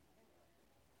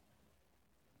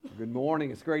Good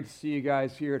morning. It's great to see you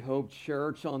guys here at Hope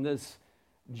Church on this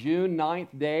June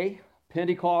 9th day,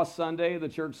 Pentecost Sunday. The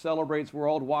church celebrates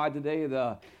worldwide today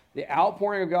the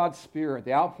outpouring of God's Spirit,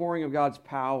 the outpouring of God's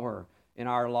power in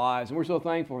our lives. And we're so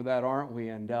thankful for that, aren't we?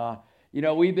 And,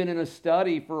 we've been in a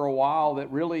study for a while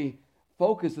that really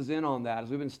focuses in on that. As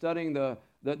we've been studying the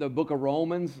book of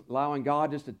Romans, allowing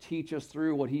God just to teach us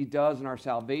through what He does in our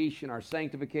salvation, our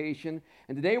sanctification.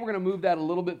 And today we're going to move that a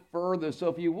little bit further. So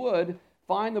if you would,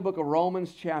 find the book of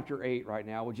Romans chapter 8 right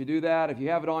now. Would you do that? If you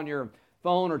have it on your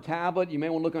phone or tablet, you may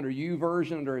want to look under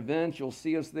YouVersion, under events. You'll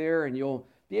see us there, and you'll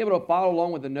be able to follow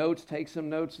along with the notes, take some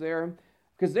notes there.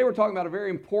 Because they were talking about a very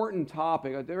important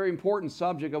topic, a very important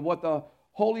subject of what the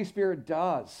Holy Spirit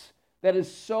does that is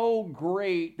so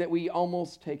great that we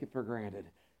almost take it for granted.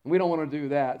 And we don't want to do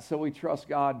that, so we trust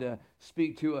God to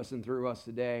speak to us and through us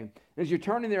today. As you're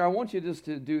turning there, I want you just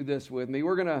to do this with me.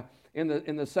 We're going to,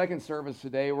 in the second service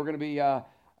today, we're going to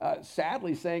be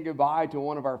sadly saying goodbye to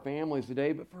one of our families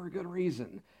today, but for a good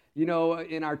reason. You know,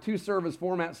 in our two-service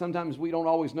format, sometimes we don't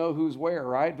always know who's where,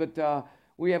 right? But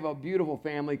we have a beautiful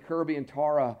family, Kirby and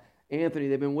Tara Anthony.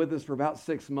 They've been with us for about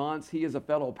 6 months. He is a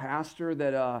fellow pastor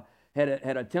that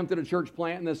had attempted a church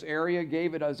plant in this area,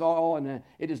 gave it us all, and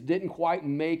it just didn't quite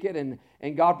make it.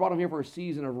 And God brought him here for a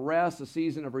season of rest, a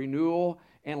season of renewal.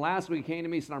 And last week he came to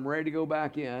me and said, I'm ready to go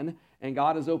back in. And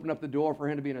God has opened up the door for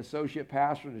him to be an associate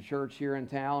pastor at a church here in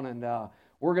town. And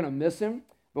we're going to miss him,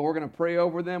 but we're going to pray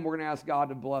over them. We're going to ask God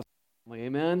to bless them.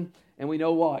 Amen? And we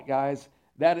know what, guys?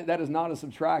 That is not a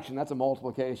subtraction. That's a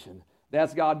multiplication.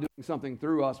 That's God doing something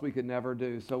through us we could never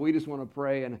do. So we just want to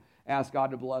pray and ask God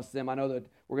to bless them. I know that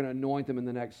we're going to anoint them in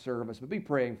the next service, but be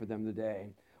praying for them today.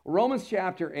 Romans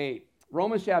chapter 8.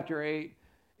 Romans chapter 8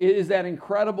 is that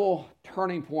incredible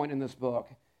turning point in this book.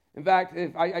 In fact,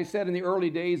 if I said in the early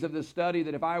days of this study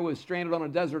that if I was stranded on a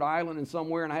desert island and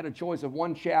somewhere and I had a choice of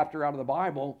one chapter out of the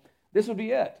Bible, this would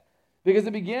be it. Because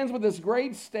it begins with this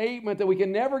great statement that we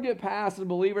can never get past as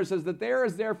believers. It says that there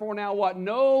is therefore now what?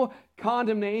 No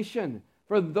condemnation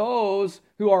for those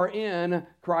who are in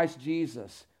Christ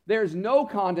Jesus. There's no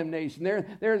condemnation.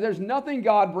 There's nothing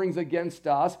God brings against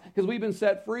us because we've been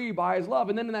set free by His love.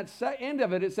 And then in that end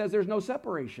of it, it says there's no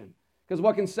separation. Because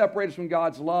what can separate us from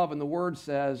God's love? And the Word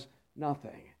says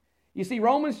nothing. You see,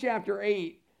 Romans chapter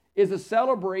 8 is a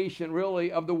celebration,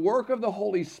 really, of the work of the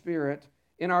Holy Spirit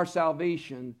in our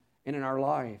salvation and in our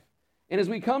life. And as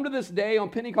we come to this day on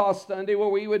Pentecost Sunday, where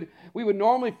we would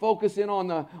normally focus in on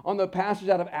the passage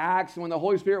out of Acts when the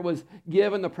Holy Spirit was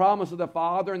given, the promise of the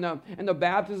Father and the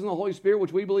baptism of the Holy Spirit,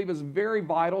 which we believe is very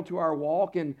vital to our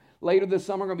walk. And later this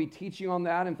summer, we're going to be teaching on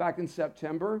that. In fact, in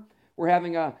September, we're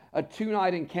having a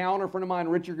 2-night encounter. A friend of mine,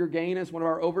 Richard Gerganis, one of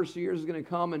our overseers, is going to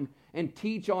come and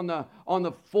teach on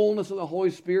the fullness of the Holy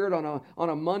Spirit on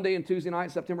a Monday and Tuesday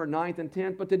night, September 9th and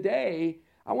 10th. But today,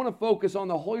 I want to focus on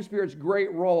the Holy Spirit's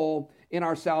great role in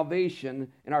our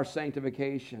salvation and our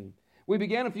sanctification. We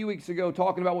began a few weeks ago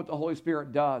talking about what the Holy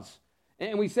Spirit does.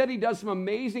 And we said He does some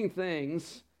amazing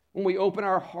things when we open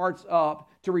our hearts up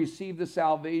to receive the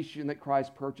salvation that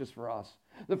Christ purchased for us.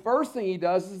 The first thing He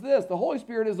does is this. The Holy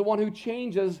Spirit is the one who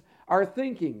changes our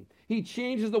thinking. He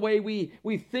changes the way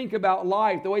we think about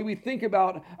life, the way we think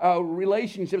about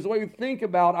relationships, the way we think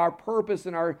about our purpose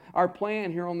and our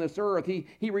plan here on this earth.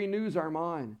 He renews our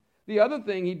mind. The other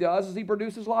thing He does is He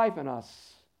produces life in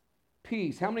us.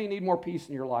 Peace. How many need more peace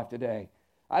in your life today?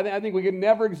 I think we can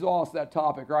never exhaust that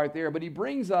topic right there, but He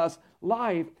brings us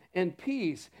life and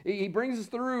peace. He brings us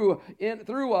through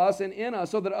us and in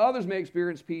us so that others may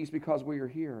experience peace because we are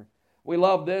here. We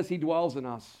love this. He dwells in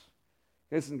us.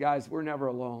 Listen, guys, we're never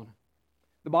alone.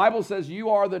 The Bible says you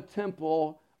are the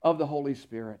temple of the Holy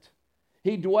Spirit.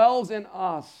 He dwells in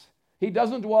us. He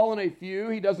doesn't dwell in a few.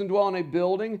 He doesn't dwell in a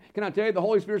building. Can I tell you, the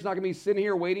Holy Spirit's not going to be sitting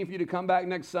here waiting for you to come back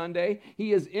next Sunday.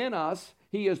 He is in us.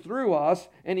 He is through us,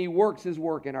 and He works His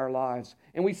work in our lives.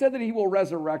 And we said that He will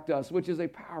resurrect us, which is a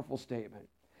powerful statement.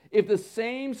 If the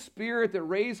same Spirit that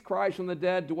raised Christ from the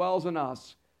dead dwells in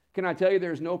us, can I tell you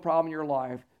there's no problem in your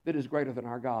life that is greater than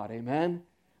our God? Amen?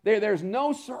 There's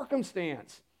no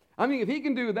circumstance. I mean, if He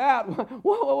can do that,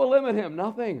 what will limit Him?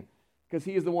 Nothing. Because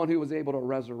He is the one who was able to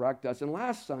resurrect us. And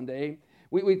last Sunday,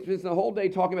 we spent the whole day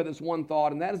talking about this one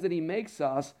thought, and that is that He makes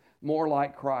us more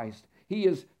like Christ. He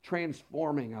is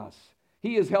transforming us.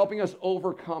 He is helping us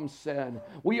overcome sin.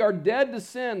 We are dead to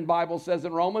sin, Bible says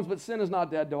in Romans, but sin is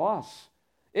not dead to us.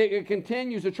 It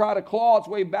continues to try to claw its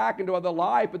way back into other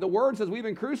life, but the Word says we've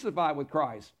been crucified with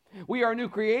Christ. We are a new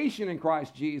creation in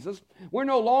Christ Jesus. We're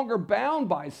no longer bound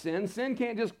by sin. Sin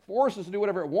can't just force us to do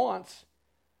whatever it wants.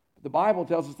 The Bible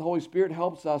tells us the Holy Spirit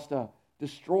helps us to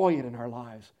destroy it in our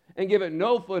lives and give it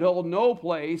no foothold, no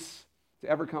place to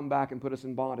ever come back and put us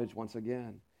in bondage once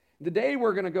again. Today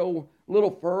we're going to go a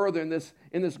little further in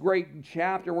this great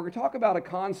chapter. We're going to talk about a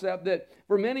concept that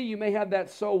for many you may have that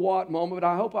so what moment, but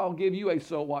I hope I'll give you a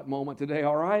so what moment today,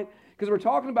 all right? Because we're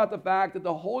talking about the fact that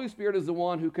the Holy Spirit is the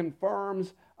one who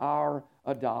confirms our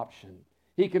adoption.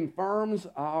 He confirms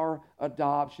our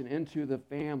adoption into the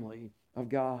family of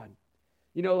God.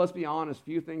 You know, let's be honest,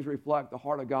 few things reflect the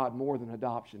heart of God more than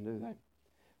adoption, do they?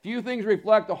 Few things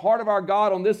reflect the heart of our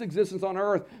God on this existence on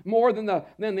earth more than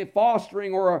the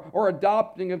fostering or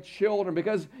adopting of children.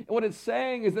 Because what it's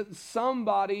saying is that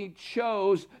somebody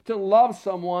chose to love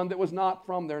someone that was not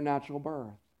from their natural birth.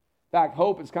 In fact,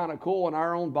 hope is kind of cool. In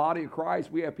our own body of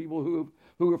Christ, we have people who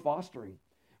are fostering.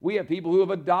 We have people who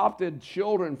have adopted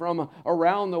children from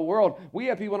around the world. We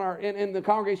have people in the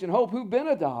congregation Hope who've been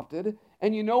adopted.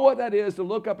 And you know what that is, to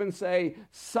look up and say,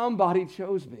 somebody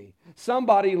chose me.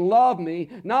 Somebody loved me,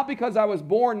 not because I was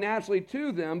born naturally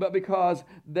to them, but because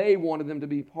they wanted them to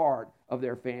be part of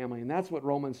their family. And that's what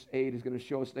Romans 8 is going to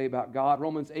show us today about God.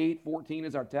 Romans 8:14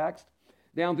 is our text.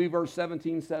 Down through verse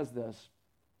 17 says this: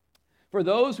 For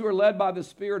those who are led by the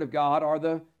Spirit of God are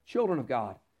the children of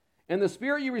God. And the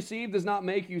Spirit you received does not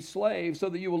make you slaves so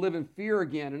that you will live in fear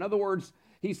again. In other words,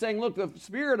 he's saying, look, the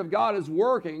Spirit of God is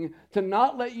working to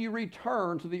not let you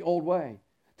return to the old way,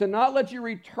 to not let you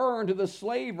return to the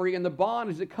slavery and the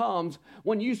bondage that comes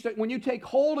when you take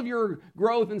hold of your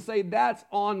growth and say, that's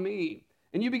on me.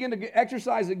 And you begin to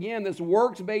exercise again this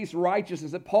works-based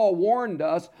righteousness that Paul warned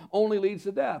us only leads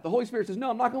to death. The Holy Spirit says, no,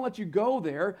 I'm not going to let you go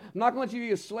there. I'm not going to let you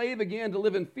be a slave again to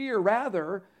live in fear.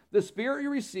 Rather, the Spirit you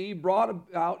received brought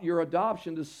about your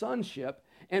adoption to sonship,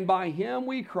 and by him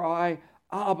we cry,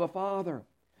 Abba, Father.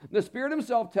 The Spirit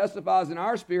himself testifies in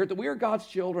our spirit that we are God's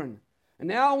children. And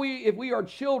now if we are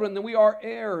children, then we are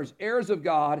heirs, heirs of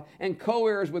God, and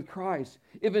co-heirs with Christ,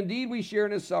 if indeed we share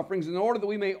in his sufferings, in order that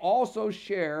we may also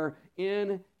share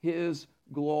in his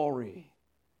glory.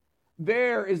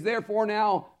 There is therefore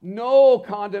now no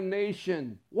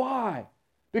condemnation. Why?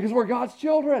 Because we're God's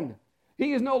children.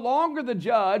 He is no longer the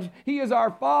judge. He is our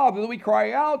Father that we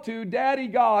cry out to, Daddy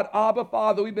God, Abba,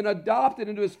 Father. We've been adopted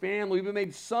into his family. We've been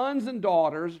made sons and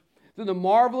daughters through the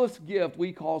marvelous gift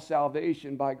we call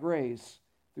salvation by grace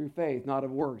through faith, not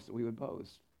of works that we would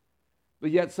boast.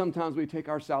 But yet sometimes we take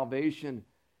our salvation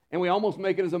and we almost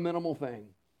make it as a minimal thing.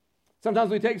 Sometimes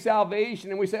we take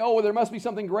salvation and we say, oh, well, there must be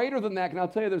something greater than that. And I'll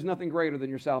tell you, there's nothing greater than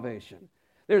your salvation.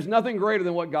 There's nothing greater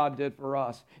than what God did for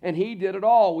us. And he did it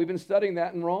all. We've been studying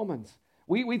that in Romans.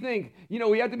 We think,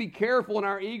 we have to be careful in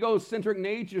our egocentric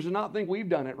natures and not think we've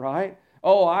done it, right?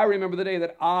 Oh, I remember the day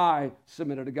that I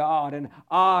submitted to God and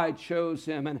I chose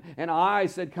him and I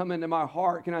said, come into my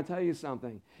heart. Can I tell you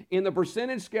something? In the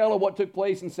percentage scale of what took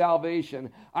place in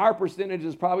salvation, our percentage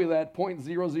is probably that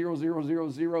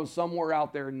 0.00000 somewhere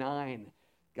out there, 9.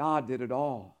 God did it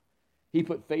all. He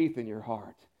put faith in your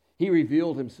heart. He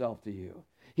revealed himself to you.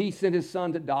 He sent his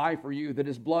Son to die for you, that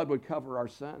his blood would cover our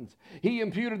sins. He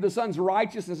imputed the Son's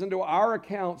righteousness into our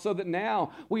account so that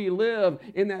now we live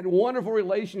in that wonderful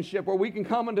relationship where we can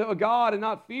come unto a God and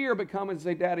not fear, but come and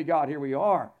say, Daddy God, here we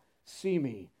are. See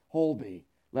me, hold me,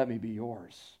 let me be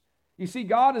yours. You see,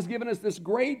 God has given us this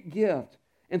great gift.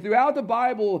 And throughout the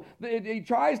Bible, he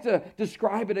tries to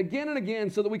describe it again and again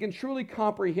so that we can truly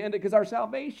comprehend it, because our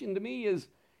salvation to me is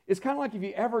kind of like if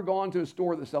you ever gone to a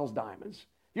store that sells diamonds.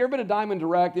 You ever been to Diamond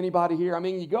Direct? Anybody here? I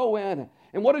mean, you go in,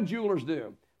 and what do jewelers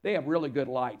do? They have really good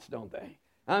lights, don't they?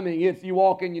 I mean, if you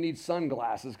walk in, you need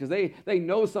sunglasses because they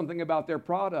know something about their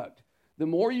product. The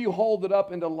more you hold it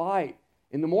up into light,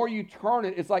 and the more you turn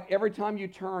it, it's like every time you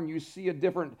turn, you see a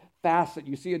different facet.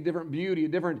 You see a different beauty, a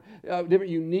different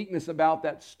uniqueness about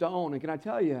that stone. And can I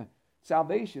tell you,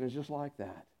 salvation is just like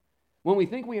that. When we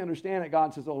think we understand it,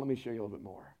 God says, oh, let me show you a little bit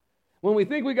more. When we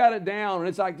think we got it down and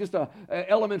it's like just an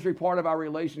elementary part of our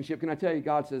relationship, can I tell you,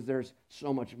 God says there's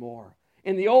so much more.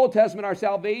 In the Old Testament, our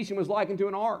salvation was likened to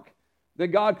an ark that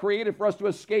God created for us to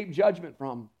escape judgment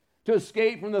from, to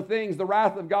escape from the things, the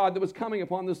wrath of God that was coming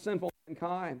upon this sinful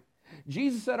mankind.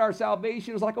 Jesus said our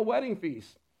salvation is like a wedding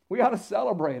feast. We ought to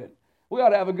celebrate it. We ought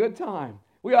to have a good time.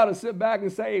 We ought to sit back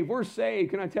and say, if we're saved,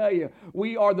 can I tell you,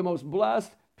 we are the most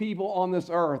blessed people on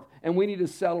this earth, and we need to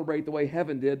celebrate the way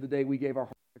heaven did the day we gave our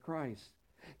heart to Christ.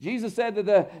 Jesus said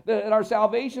that our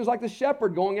salvation is like the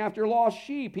shepherd going after lost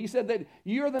sheep. He said that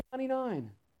you're the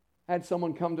 99. I had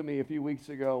someone come to me a few weeks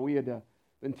ago. We had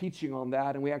been teaching on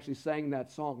that, and we actually sang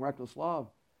that song, Reckless Love.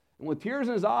 And with tears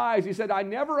in his eyes, he said, I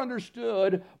never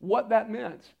understood what that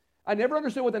meant. I never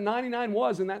understood what the 99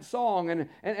 was in that song,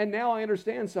 and now I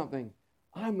understand something.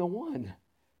 I'm the one.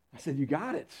 I said, you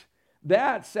got it.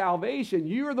 That salvation,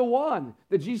 you're the one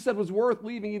that Jesus said was worth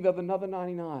leaving even another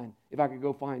 99 if I could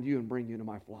go find you and bring you to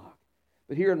my flock.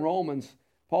 But here in Romans,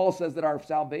 Paul says that our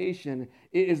salvation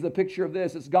is the picture of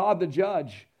this. It's God the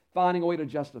judge finding a way to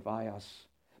justify us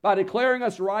by declaring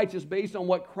us righteous based on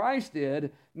what Christ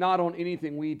did, not on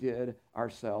anything we did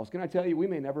ourselves. Can I tell you, we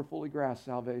may never fully grasp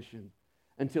salvation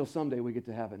until someday we get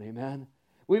to heaven, amen?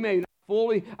 We may not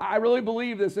fully, I really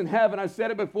believe this in heaven. I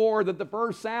said it before, that the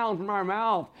first sound from our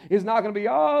mouth is not going to be,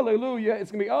 hallelujah.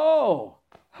 It's going to be, oh,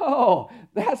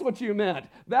 that's what you meant.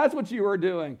 That's what you were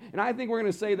doing. And I think we're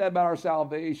going to say that about our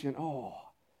salvation. Oh,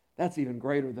 that's even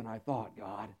greater than I thought,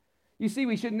 God. You see,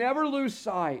 we should never lose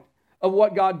sight of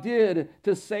what God did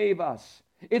to save us.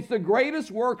 It's the greatest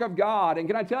work of God. And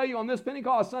can I tell you, on this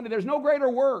Pentecost Sunday, there's no greater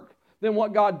work than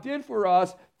what God did for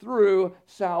us through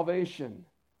salvation.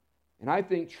 And I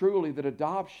think truly that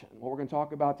adoption, what we're going to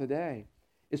talk about today,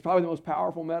 is probably the most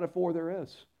powerful metaphor there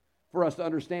is for us to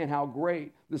understand how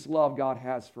great this love God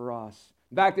has for us.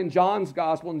 In fact, in John's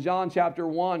Gospel, in John chapter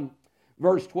 1,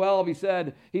 verse 12, he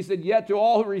said, yet to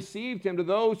all who received him, to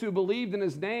those who believed in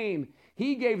his name,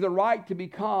 he gave the right to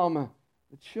become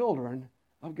the children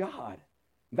of God.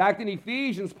 In fact, in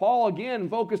Ephesians, Paul again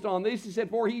focused on this. He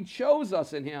said, for he chose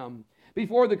us in him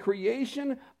before the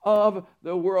creation of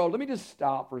the world. Let me just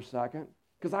stop for a second,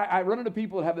 because I run into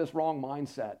people that have this wrong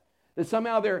mindset, that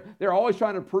somehow they're always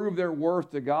trying to prove their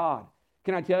worth to God.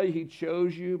 Can I tell you, he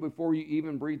chose you before you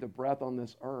even breathed a breath on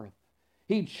this earth.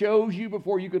 He chose you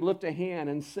before you could lift a hand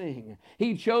and sing.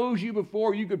 He chose you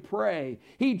before you could pray.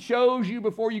 He chose you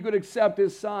before you could accept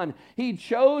his son. He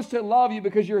chose to love you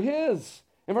because you're his.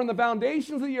 And from the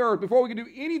foundations of the earth, before we could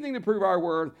do anything to prove our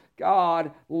worth,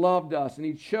 God loved us, and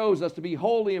he chose us to be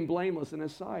holy and blameless in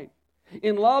his sight.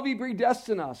 In love, he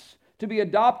predestined us to be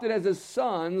adopted as his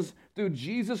sons through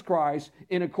Jesus Christ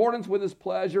in accordance with his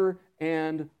pleasure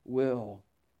and will.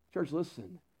 Church,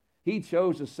 listen. He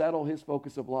chose to settle his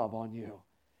focus of love on you.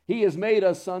 He has made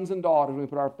us sons and daughters when we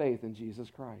put our faith in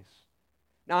Jesus Christ.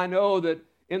 Now, I know that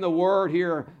in the word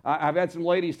here, I've had some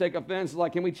ladies take offense,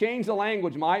 like, can we change the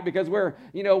language, Mike? Because we're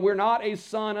not a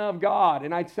son of God.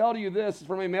 And I tell you this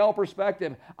from a male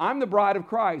perspective, I'm the bride of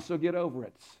Christ, so get over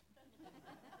it.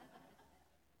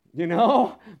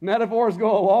 Metaphors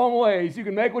go a long ways. You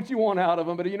can make what you want out of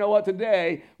them, but you know what?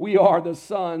 Today, we are the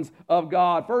sons of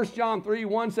God. 1 John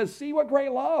 3:1 says, see what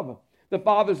great love the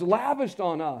Father's lavished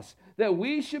on us, that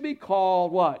we should be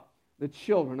called what? The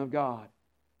children of God.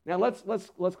 Now,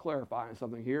 let's clarify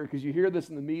something here, because you hear this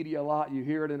in the media a lot. You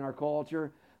hear it in our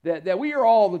culture, that we are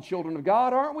all the children of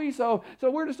God, aren't we? So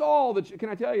we're just all can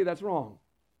I tell you that's wrong?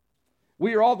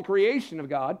 We are all the creation of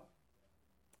God.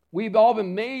 We've all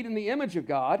been made in the image of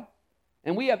God,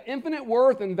 and we have infinite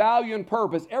worth and value and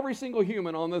purpose. Every single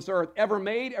human on this earth, ever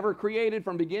made, ever created,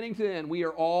 from beginning to end, we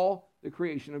are all the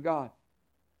creation of God.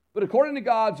 But according to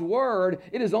God's word,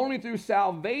 it is only through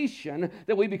salvation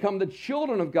that we become the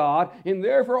children of God, and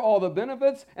therefore all the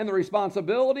benefits and the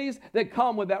responsibilities that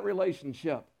come with that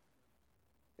relationship.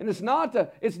 And it's not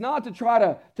to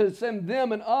try to send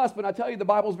them and us, but I tell you, the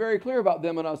Bible's very clear about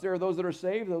them and us. There are those that are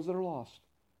saved, those that are lost.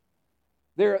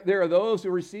 There are those who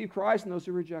received Christ and those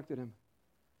who rejected him.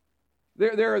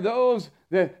 There are those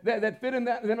that fit in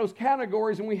those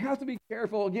categories, and we have to be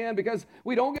careful again, because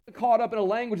we don't get caught up in a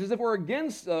language as if we're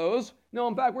against those. No,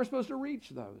 in fact, we're supposed to reach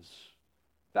those.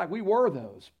 In fact, we were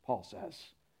those, Paul says.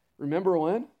 Remember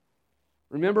when?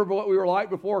 Remember what we were like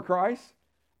before Christ?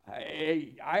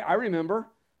 I remember.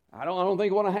 I don't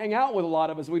think I want to hang out with a lot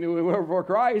of us we knew we were before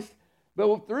Christ.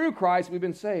 But through Christ, we've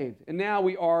been saved. And now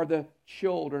we are the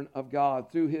children of God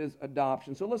through his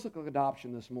adoption. So let's look at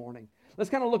adoption this morning. Let's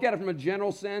kind of look at it from a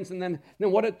general sense, and then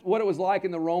what it was like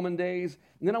in the Roman days.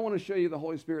 And then I want to show you the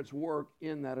Holy Spirit's work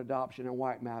in that adoption and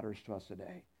why it matters to us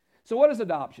today. So what is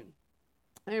adoption?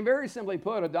 I mean, very simply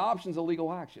put, adoption is a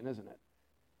legal action, isn't it?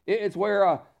 It's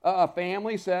where a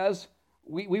family says,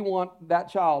 we want that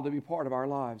child to be part of our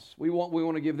lives. We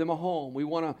want to give them a home. We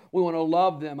want to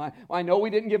love them. I know we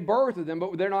didn't give birth to them,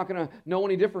 but they're not going to know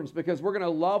any difference, because we're going to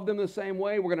love them the same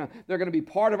way. They're going to be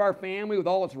part of our family with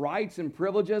all its rights and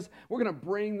privileges. We're going to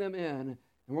bring them in, and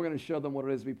we're going to show them what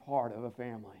it is to be part of a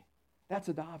family. That's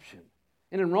adoption.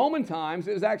 And in Roman times,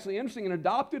 it was actually interesting. An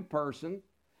adopted person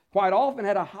quite often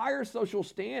had a higher social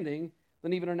standing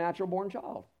than even a natural-born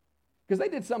child, because they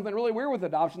did something really weird with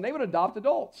adoption. They would adopt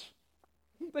adults.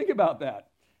 Think about that.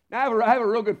 Now, I have a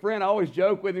real good friend. I always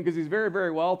joke with him because he's very,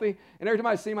 very wealthy. And every time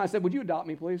I see him, I said, would you adopt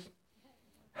me, please?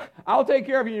 I'll take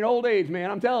care of you in your old age, man.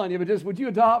 I'm telling you, but just would you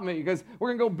adopt me? Because we're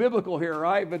going to go biblical here,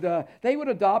 right? But they would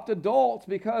adopt adults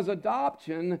because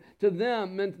adoption to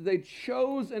them meant that they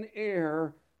chose an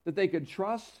heir that they could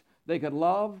trust, they could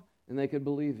love, and they could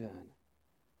believe in.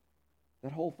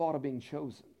 That whole thought of being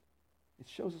chosen, it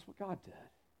shows us what God did.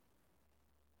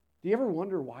 Do you ever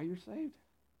wonder why you're saved?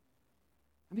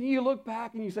 I mean, you look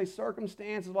back and you say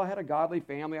circumstances, well, I had a godly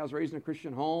family, I was raised in a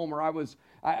Christian home, or I was,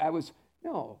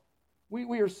 no.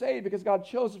 We are saved because God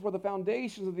chose us for the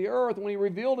foundations of the earth. And when He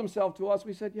revealed Himself to us,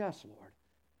 we said, yes, Lord,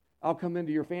 I'll come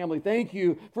into your family. Thank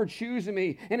you for choosing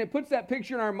me. And it puts that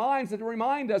picture in our minds to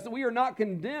remind us that we are not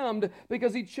condemned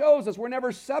because He chose us. We're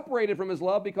never separated from His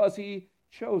love because He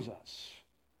chose us.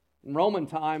 In Roman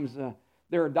times,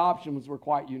 their adoptions were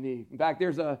quite unique. In fact,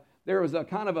 there was a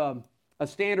kind of a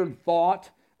standard thought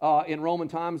in Roman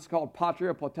times called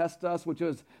patria potestas, which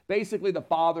was basically the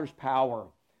father's power.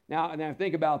 Now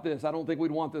think about this. I don't think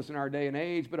we'd want this in our day and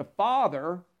age, but a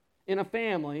father in a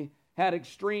family had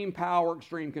extreme power,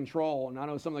 extreme control. And I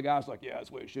know some of the guys are like, yeah, that's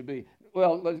the way it should be.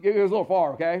 Well, let's get a little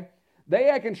far, okay? They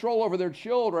had control over their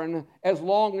children as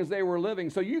long as they were living.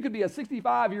 So you could be a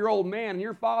 65-year-old man, and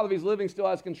your father, if he's living, still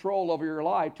has control over your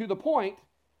life, to the point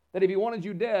that if he wanted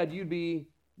you dead, you'd be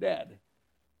dead.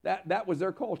 That was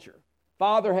their culture.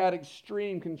 Father had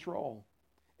extreme control.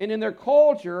 And in their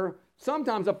culture,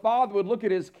 sometimes a father would look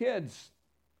at his kids,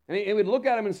 and he would look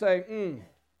at them and say,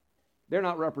 they're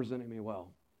not representing me well.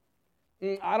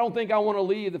 I don't think I want to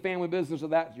leave the family business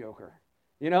of that joker.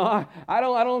 You know, I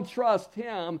don't trust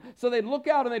him. So they'd look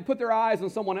out and they'd put their eyes on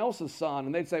someone else's son,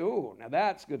 and they'd say, ooh, now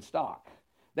that's good stock.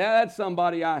 That's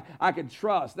somebody I could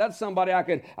trust. That's somebody I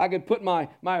could put my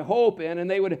hope in.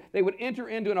 And they would enter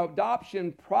into an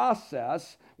adoption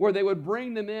process where they would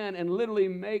bring them in and literally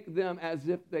make them as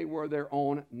if they were their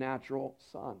own natural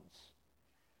sons.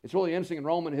 It's really interesting. In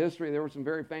Roman history, there were some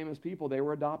very famous people. They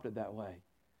were adopted that way.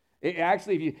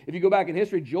 Actually, if you go back in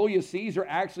history, Julius Caesar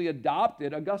actually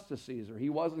adopted Augustus Caesar. He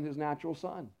wasn't his natural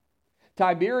son.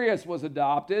 Tiberius was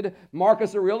adopted.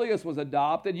 Marcus Aurelius was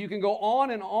adopted. You can go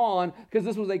on because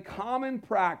this was a common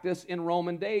practice in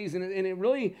Roman days, and it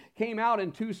really came out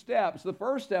in two steps. The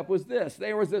first step was this.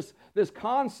 There was this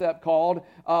concept called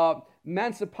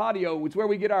emancipatio, which is where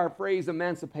we get our phrase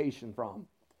emancipation from.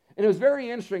 And it was very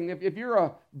interesting. If you're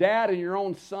a dad and your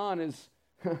own son is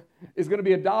going to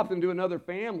be adopted into another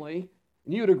family,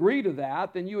 and you would agree to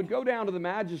that, then you would go down to the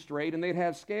magistrate, and they'd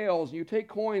have scales, and you take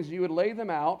coins, and you would lay them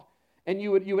out, and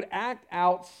you would act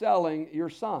out selling your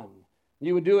son.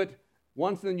 You would do it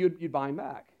once, and then you'd buy him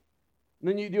back. And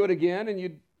then you'd do it again, and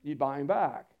you'd buy him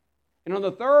back. And on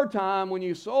the third time, when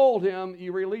you sold him,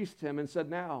 you released him and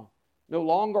said, now, no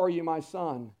longer are you my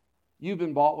son. You've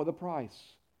been bought with a price.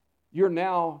 You're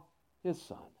now his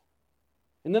son.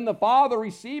 And then the father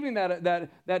receiving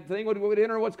that thing would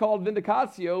enter what's called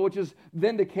vindicatio, which is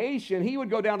vindication. He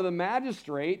would go down to the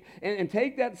magistrate and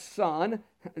take that son,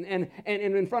 and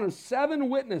in front of 7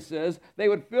 witnesses, they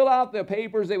would fill out the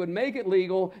papers, they would make it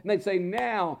legal, and they'd say,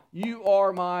 now you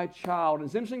are my child. And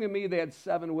it's interesting to me they had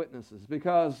 7 witnesses,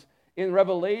 because in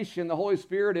Revelation, the Holy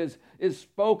Spirit is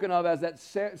spoken of as that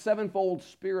sevenfold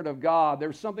Spirit of God.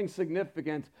 There's something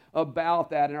significant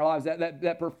about that in our lives,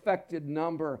 that perfected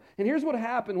number. And here's what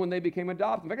happened when they became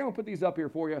adopted. In fact, I'm going to put these up here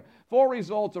for you. 4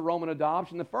 results of Roman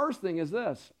adoption. The first thing is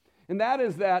this, and that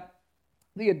is that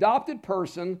the adopted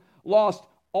person lost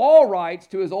all rights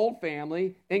to his old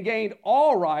family and gained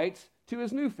all rights to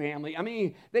his new family. I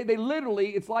mean, they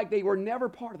literally, it's like they were never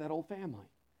part of that old family.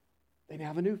 They now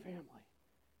have a new family.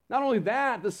 Not only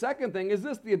that, the second thing is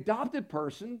this: the adopted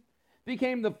person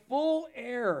became the full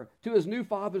heir to his new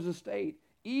father's estate,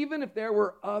 even if there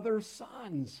were other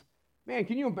sons. Man,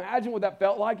 can you imagine what that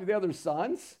felt like to the other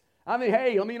sons? I mean,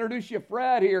 hey, let me introduce you to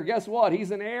Fred here. Guess what?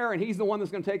 He's an heir, and he's the one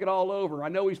that's going to take it all over. I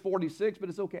know he's 46, but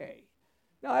it's okay.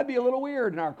 Now, that'd be a little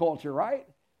weird in our culture, right?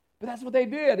 But that's what they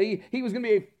did. He was going to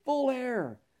be a full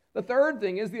heir. The third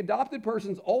thing is the adopted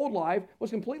person's old life was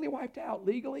completely wiped out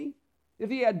legally. If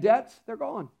he had debts, they're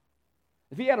gone.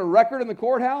 If he had a record in the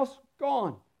courthouse,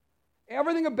 gone.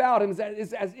 Everything about him is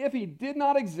as if he did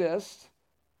not exist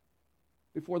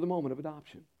before the moment of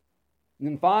adoption. And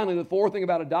then finally, the fourth thing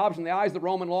about adoption, in the eyes of the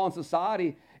Roman law and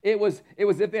society, it was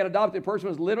if the adopted person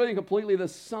was literally and completely the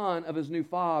son of his new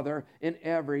father in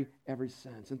every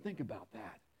sense. And think about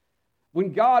that.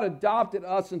 When God adopted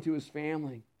us into his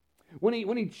family, when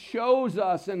he chose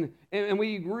us and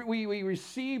we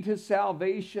received his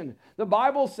salvation, the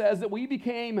Bible says that we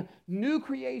became new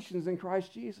creations in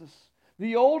Christ Jesus.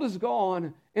 The old is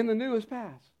gone and the new is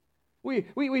past.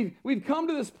 We've come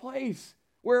to this place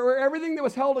where everything that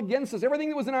was held against us, everything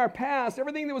that was in our past,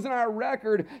 everything that was in our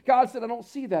record, God said, I don't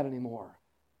see that anymore.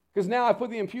 Because now I put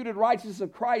the imputed righteousness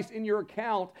of Christ in your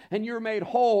account, and you're made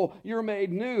whole, you're made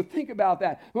new. Think about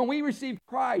that. When we received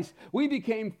Christ, we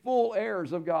became full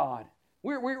heirs of God.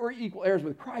 We're equal heirs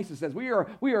with Christ, it says. We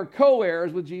are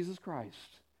co-heirs with Jesus Christ.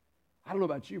 I don't know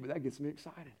about you, but that gets me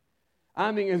excited.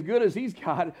 I mean, as good as He's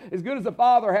got, as good as the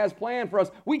Father has planned for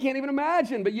us, we can't even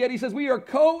imagine. But yet He says we are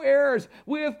co-heirs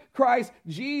with Christ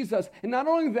Jesus. And not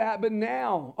only that, but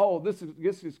now, this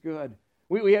is good.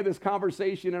 We had this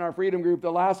conversation in our Freedom Group,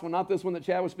 the last one, not this one that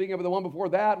Chad was speaking of, but the one before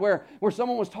that, where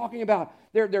someone was talking about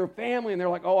their family, and they're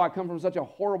like, I come from such a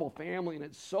horrible family, and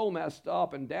it's so messed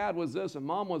up, and Dad was this, and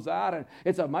Mom was that, and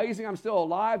it's amazing I'm still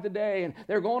alive today, and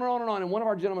they're going on, and one of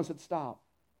our gentlemen said, stop.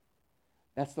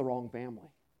 That's the wrong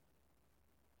family.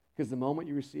 Because the moment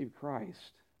you received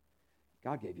Christ,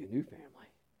 God gave you a new family,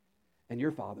 and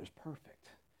your Father's perfect,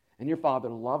 and your Father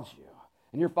loves you.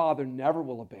 And your Father never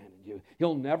will abandon you.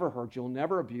 He'll never hurt you. He'll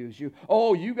never abuse you.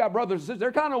 You got brothers and sisters.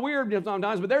 They're kind of weird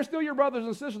sometimes, but they're still your brothers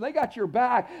and sisters. They got your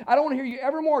back. I don't want to hear you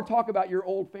ever more talk about your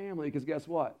old family, because guess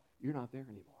what? You're not there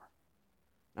anymore.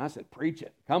 And I said, preach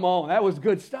it. Come on. That was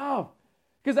good stuff.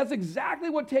 Because that's exactly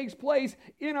what takes place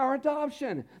in our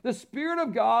adoption. The Spirit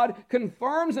of God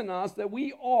confirms in us that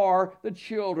we are the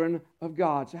children of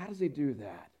God. So how does He do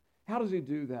that? How does He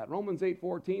do that? Romans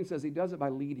 8:14 says He does it by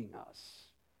leading us.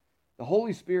 The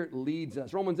Holy Spirit leads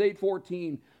us. Romans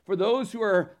 8:14, for those who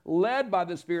are led by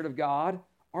the Spirit of God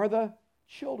are the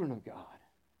children of God.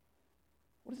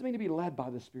 What does it mean to be led by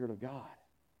the Spirit of God?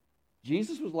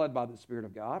 Jesus was led by the Spirit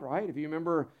of God, right? If you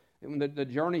remember the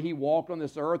journey He walked on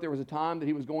this earth, there was a time that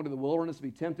He was going to the wilderness to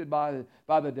be tempted by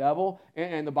the devil.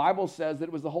 And the Bible says that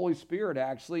it was the Holy Spirit,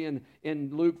 actually,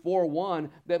 in Luke 4:1,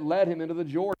 that led Him into the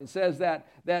Jordan. It says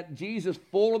that Jesus,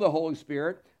 full of the Holy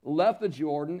Spirit, left the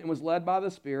Jordan and was led by the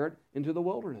Spirit into the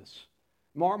wilderness.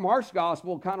 Mark's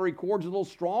gospel kind of records a little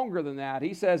stronger than that.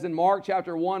 He says in Mark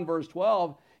chapter 1, verse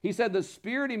 12, he said the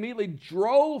Spirit immediately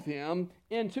drove Him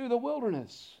into the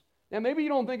wilderness. Now, maybe you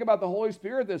don't think about the Holy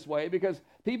Spirit this way, because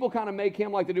people kind of make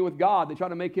Him like they do with God. They try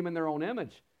to make Him in their own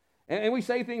image. And we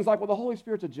say things like, well, the Holy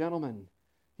Spirit's a gentleman.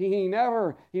 He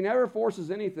never forces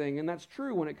anything, and that's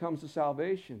true when it comes to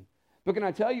salvation. But can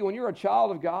I tell you, when you're a child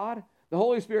of God, the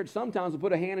Holy Spirit sometimes will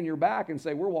put a hand in your back and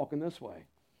say, we're walking this way.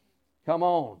 Come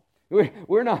on.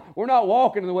 We're not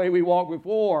walking the way we walked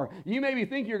before. You maybe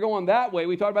think you're going that way.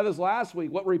 We talked about this last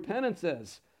week, what repentance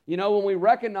is. You know, when we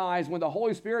recognize when the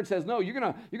Holy Spirit says, no, you're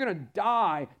gonna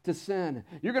die to sin.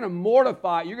 You're gonna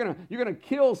mortify, you're gonna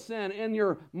kill sin in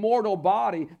your mortal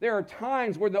body. There are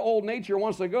times where the old nature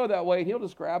wants to go that way, and He'll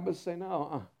just grab us and say,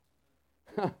 no,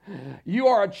 you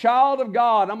are a child of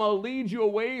God. I'm going to lead you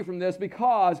away from this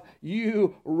because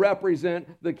you represent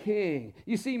the King.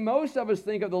 You see, most of us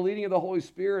think of the leading of the Holy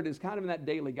Spirit as kind of in that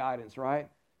daily guidance, right?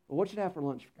 Well, what should I have for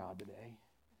lunch for God today?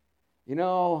 You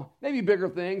know, maybe bigger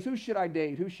things. Who should I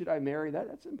date? Who should I marry?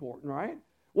 That's important, right?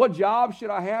 What job should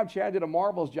I have? Chad did a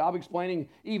marvelous job explaining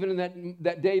even in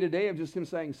that day-to-day of just him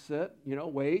saying, sit,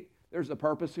 wait. There's a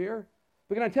purpose here.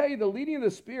 But can I tell you, the leading of the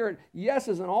Spirit, yes,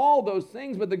 is in all those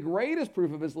things, but the greatest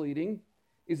proof of His leading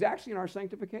is actually in our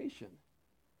sanctification.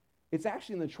 It's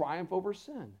actually in the triumph over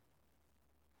sin.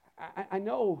 I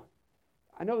know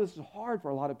this is hard for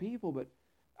a lot of people, but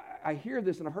I hear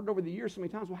this, and I've heard it over the years so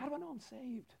many times. Well, how do I know I'm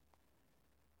saved?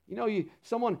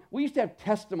 We used to have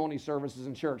testimony services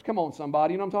in church. Come on,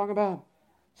 somebody, you know what I'm talking about?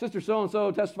 Sister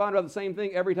so-and-so testifying about the same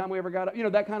thing every time we ever got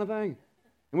up, that kind of thing.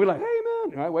 And we're like,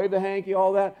 amen, right? Wave the hanky,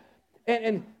 all that.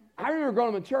 And I remember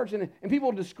growing up in church, and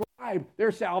people describe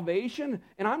their salvation,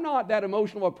 and I'm not that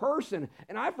emotional of a person.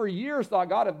 And I, for years, thought,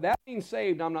 God, if that means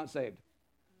saved, I'm not saved.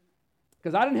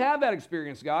 Because I didn't have that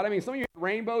experience, God. I mean, some of you have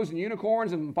rainbows and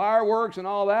unicorns and fireworks and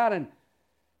all that, and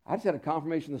I just had a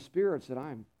confirmation of the Spirit that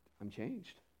I'm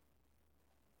changed.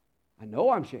 I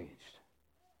know I'm changed.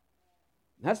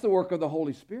 And that's the work of the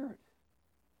Holy Spirit.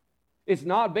 It's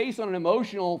not based on an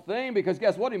emotional thing, because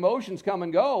guess what? Emotions come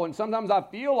and go, and sometimes I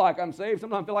feel like I'm saved,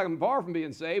 sometimes I feel like I'm far from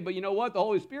being saved, but you know what? The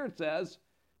Holy Spirit says,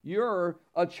 you're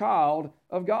a child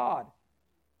of God.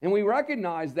 And we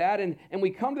recognize that, and we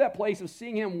come to that place of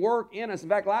seeing Him work in us. In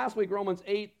fact, last week, Romans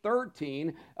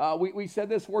 8:13, we said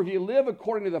this, for if you live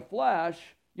according to the flesh,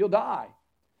 you'll die.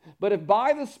 But if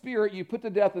by the Spirit you put to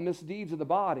death the misdeeds of the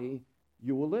body,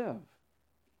 you will live.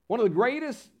 One of the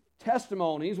greatest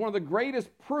testimonies, one of the greatest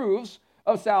proofs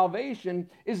of salvation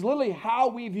is literally how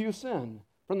we view sin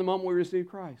from the moment we receive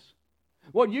Christ.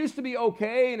 What used to be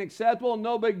okay and acceptable and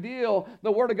no big deal,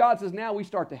 the Word of God says now we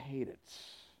start to hate it.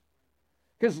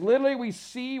 Because literally we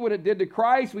see what it did to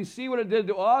Christ, we see what it did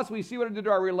to us, we see what it did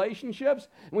to our relationships,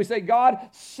 and we say, God,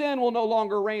 sin will no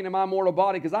longer reign in my mortal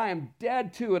body because I am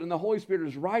dead to it, and the Holy Spirit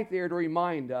is right there to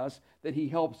remind us that He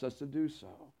helps us to do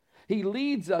so. He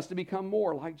leads us to become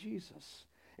more like Jesus.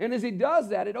 And as He does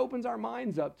that, it opens our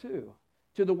minds up too,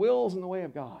 to the wills and the way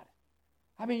of God.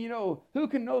 I mean, who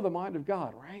can know the mind of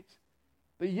God, right?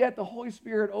 But yet the Holy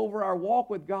Spirit over our walk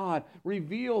with God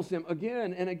reveals Him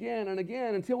again and again and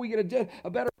again until we get a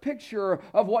better picture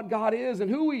of what God is and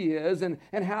who He is and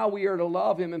how we are to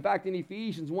love Him. In fact, in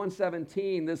Ephesians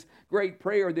 1:17, this great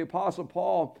prayer of the Apostle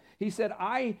Paul, he said,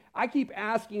 I keep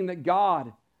asking that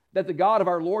the God of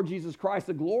our Lord Jesus Christ,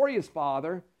 the glorious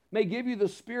Father, may give you the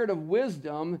spirit of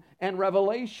wisdom and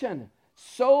revelation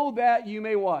so that you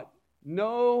may what?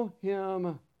 Know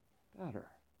Him better.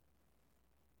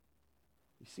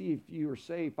 You see, if you were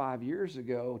saved 5 years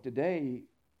ago, today,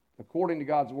 according to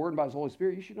God's Word and by His Holy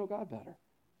Spirit, you should know God better.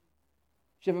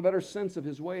 You should have a better sense of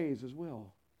His ways, His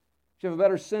will. You should have a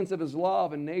better sense of His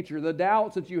love and nature. The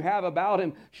doubts that you have about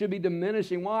Him should be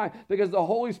diminishing. Why? Because the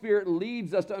Holy Spirit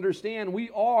leads us to understand we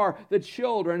are the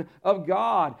children of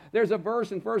God. There's a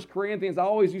verse in 1 Corinthians, I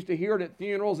always used to hear it at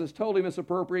funerals, it's totally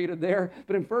misappropriated there,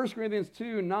 but in 1 Corinthians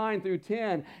 2, 9 through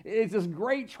 10, it's this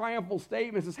great triumphal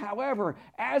statement. It says, however,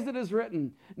 as it is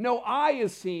written, no eye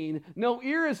is seen, no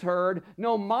ear is heard,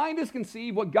 no mind is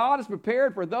conceived what God has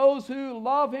prepared for those who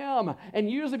love Him. And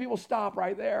usually people stop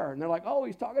right there, and they're like, oh,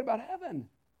 he's talking about heaven.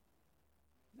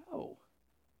 No.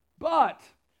 But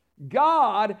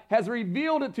God has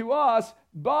revealed it to us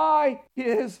by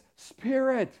His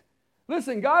Spirit.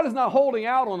 Listen, God is not holding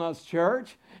out on us,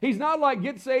 church. He's not like,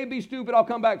 get saved, be stupid, I'll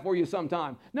come back for you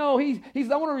sometime. No, He's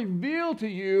I want to reveal to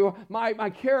you my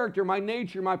character, my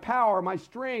nature, my power, my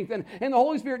strength. And the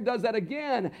Holy Spirit does that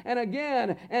again and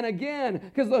again and again,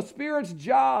 because the Spirit's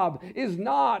job is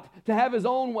not to have His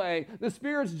own way. The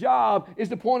Spirit's job is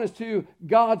to point us to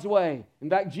God's way. In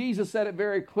fact, Jesus said it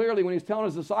very clearly when He was telling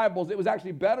His disciples it was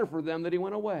actually better for them that He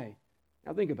went away.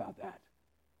 Now think about that.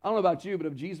 I don't know about you, but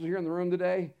if Jesus was here in the room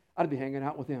today, I'd be hanging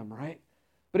out with Him, right?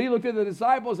 But He looked at the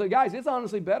disciples and said, guys, it's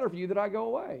honestly better for you that I go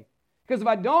away. Because if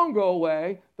I don't go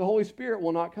away, the Holy Spirit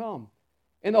will not come.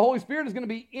 And the Holy Spirit is going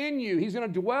to be in you. He's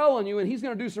going to dwell in you, and He's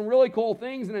going to do some really cool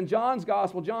things. And in John's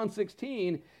Gospel, John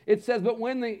 16, it says, but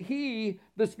when the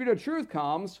Spirit of truth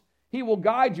comes, He will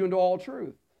guide you into all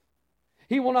truth.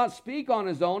 He will not speak on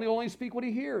His own. He will only speak what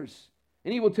He hears.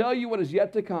 And He will tell you what is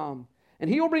yet to come. And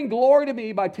He will bring glory to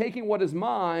Me by taking what is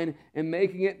mine and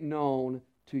making it known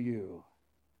to you.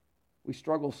 We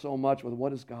struggle so much with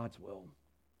what is God's will.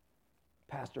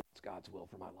 Pastor, what's God's will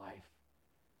for my life?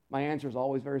 My answer is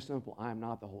always very simple. I am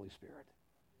not the Holy Spirit.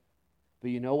 But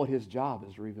you know what His job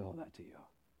is to reveal that to you.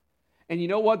 And you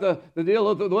know what the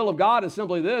will of God is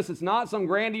simply this. It's not some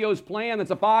grandiose plan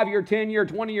that's a 5-year, 10-year,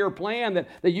 20-year plan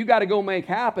that you got to go make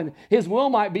happen. His will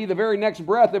might be the very next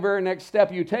breath, the very next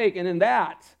step you take, and in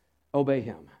that, obey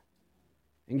Him.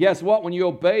 And guess what? When you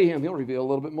obey Him, He'll reveal a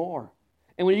little bit more.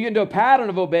 And when you get into a pattern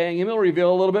of obeying Him, He'll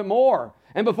reveal a little bit more.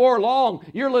 And before long,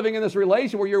 you're living in this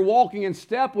relation where you're walking in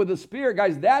step with the Spirit.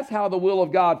 Guys, that's how the will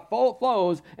of God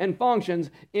flows and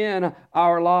functions in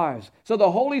our lives. So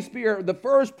the Holy Spirit, the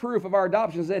first proof of our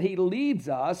adoption is that He leads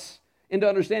us into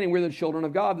understanding we're the children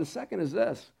of God. The second is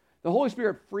this. The Holy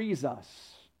Spirit frees us.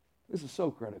 This is so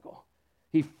critical.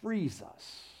 He frees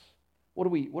us. What are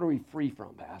we free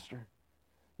from, Pastor?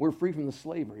 We're free from the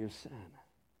slavery of sin.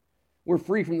 We're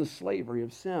free from the slavery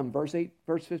of sin. Verse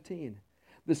 15.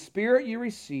 The Spirit you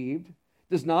received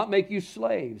does not make you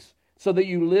slaves, so that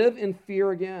you live in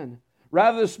fear again.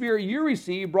 Rather, the Spirit you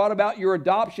received brought about your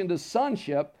adoption to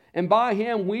sonship, and by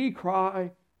Him we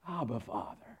cry, Abba,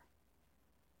 Father.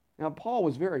 Now, Paul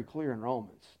was very clear in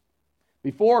Romans.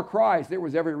 Before Christ, there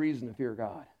was every reason to fear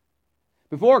God.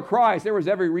 Before Christ, there was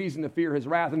every reason to fear His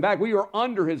wrath. In fact, we were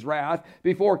under His wrath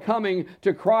before coming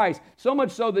to Christ. So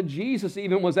much so that Jesus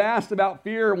even was asked about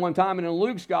fear one time in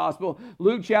Luke's Gospel,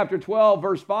 Luke chapter 12,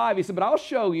 verse 5. He said, but I'll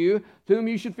show you to whom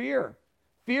you should fear.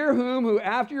 Fear who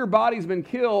after your body's been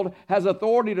killed has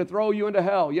authority to throw you into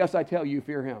hell. Yes, I tell you,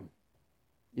 fear Him.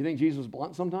 You think Jesus was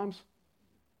blunt sometimes?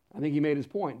 I think He made His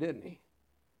point, didn't He?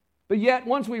 But yet,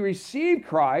 once we receive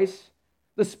Christ,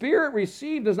 the Spirit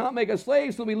received does not make us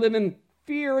slaves, so we live in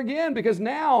fear again, because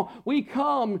now we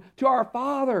come to our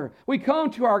Father. We come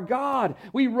to our God.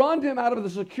 We run to Him out of the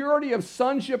security of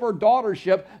sonship or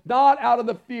daughtership, not out of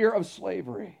the fear of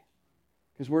slavery,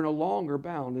 because we're no longer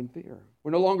bound in fear.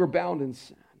 We're no longer bound in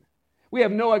sin. We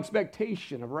have no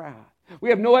expectation of wrath. We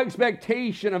have no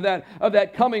expectation of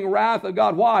that coming wrath of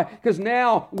God. Why? Because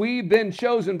now we've been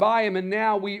chosen by Him and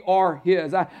now we are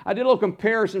His. I did a little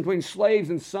comparison between slaves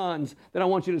and sons that I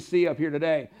want you to see up here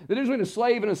today. The difference between a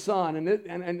slave and a son,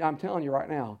 and I'm telling you right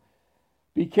now,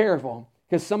 be careful,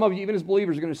 because some of you, even as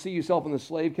believers, are going to see yourself in the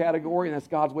slave category, and that's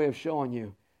God's way of showing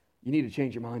you need to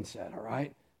change your mindset, all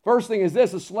right? First thing is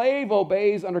this: a slave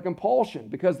obeys under compulsion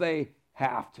because they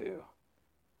have to.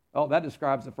 Oh, that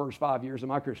describes the first 5 years of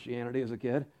my Christianity as a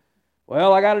kid.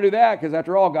 Well, I got to do that because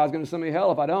after all, God's going to send me to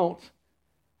hell if I don't.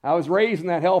 I was raised in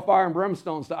that hellfire and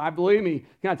brimstone stuff. I believe me,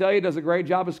 can I tell you, it does a great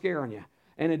job of scaring you.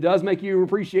 And it does make you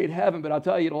appreciate heaven, but I'll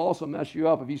tell you, it'll also mess you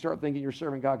up if you start thinking you're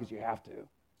serving God because you have to.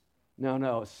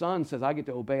 No. A son says, I get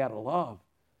to obey out of love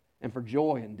and for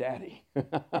joy in Daddy.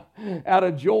 Out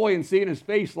of joy in seeing his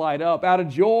face light up. Out of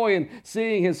joy in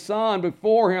seeing his son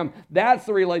before him. That's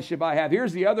the relationship I have.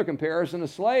 Here's the other comparison. A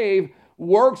slave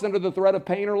works under the threat of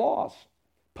pain or loss.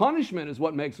 Punishment is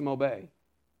what makes him obey.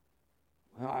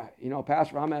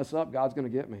 Pastor, if I mess up, God's going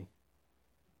to get me.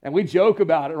 And we joke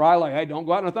about it, right? Like, hey, don't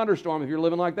go out in a thunderstorm if you're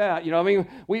living like that.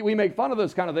 We make fun of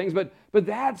those kind of things, but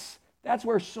that's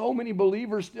where so many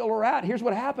believers still are at. Here's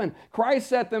what happened. Christ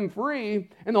set them free,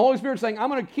 and the Holy Spirit's saying, I'm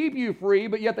going to keep you free,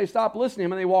 but yet they stop listening to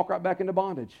him, and they walk right back into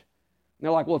bondage. And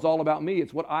they're like, well, it's all about me.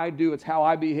 It's what I do. It's how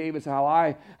I behave. It's how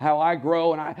I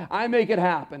grow, and I make it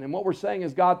happen. And what we're saying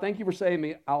is, God, thank you for saving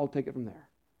me. I'll take it from there.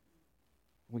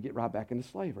 We get right back into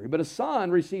slavery. But a son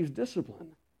receives discipline.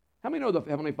 How many know the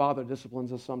Heavenly Father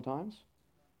disciplines us sometimes?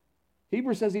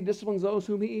 Hebrews says he disciplines those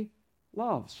whom he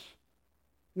loves.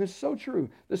 And it's so true.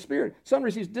 The son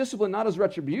receives discipline not as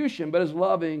retribution, but as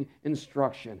loving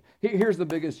instruction. Here's the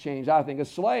biggest change, I think. A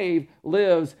slave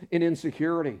lives in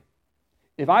insecurity.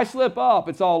 If I slip up,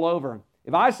 it's all over.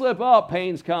 If I slip up,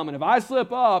 pain's coming. If I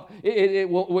slip up,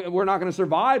 we're not going to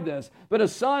survive this. But a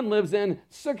son lives in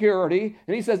security,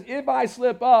 and he says, if I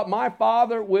slip up, my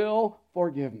Father will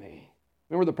forgive me.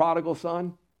 Remember the prodigal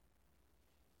son?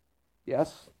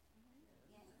 Yes?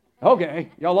 Okay.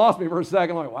 Y'all lost me for a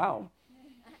second. I'm like, wow.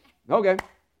 Okay.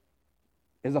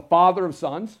 Is a father of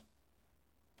sons.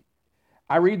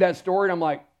 I read that story, and I'm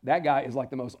like, that guy is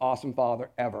like the most awesome father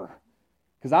ever.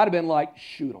 Because I'd have been like,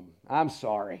 shoot him. I'm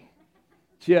sorry.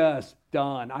 Just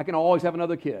done. I can always have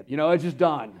another kid. It's just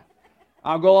done.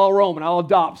 I'll go all Roman. I'll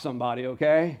adopt somebody,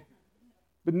 okay?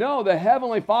 But no, the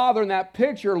Heavenly Father in that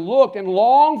picture looked and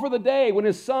longed for the day when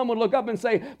his son would look up and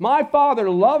say, my Father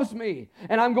loves me,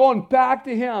 and I'm going back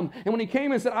to him. And when he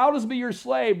came and said, I'll just be your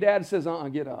slave, Dad says,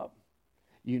 get up.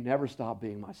 You never stop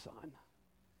being my son.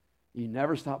 You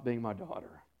never stop being my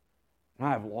daughter. And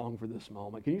I have longed for this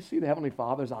moment. Can you see the Heavenly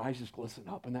Father's eyes just glisten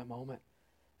up in that moment?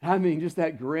 I mean, just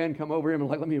that grin come over him and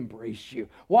let me embrace you.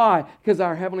 Why? Because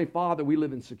our Heavenly Father, we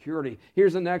live in security.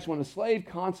 Here's the next one. A slave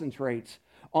concentrates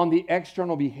on the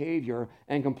external behavior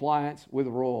and compliance with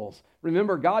rules.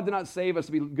 Remember, God did not save us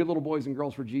to be good little boys and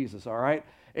girls for Jesus, all right?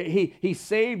 He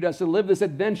saved us to live this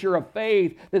adventure of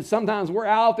faith that sometimes we're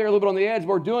out there a little bit on the edge.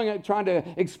 We're doing it, trying to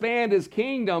expand his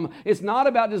kingdom. It's not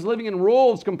about just living in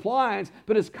rules, compliance,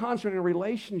 but it's concentrating on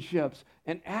relationships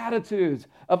and attitudes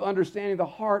of understanding the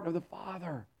heart of the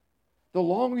Father. The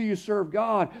longer you serve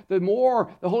God, the more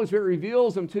the Holy Spirit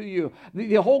reveals Him to you.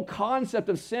 The whole concept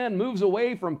of sin moves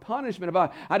away from punishment.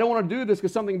 If I don't want to do this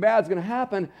because something bad is going to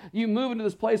happen, you move into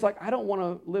this place like, I don't want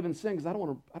to live in sin because I don't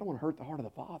want to hurt the heart of the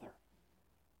Father.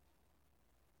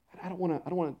 I don't want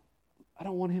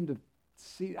Him to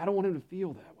see. I don't want Him to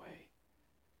feel that way.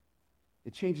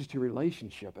 It changes to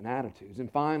relationship and attitudes.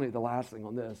 And finally, the last thing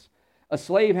on this, a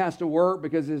slave has to work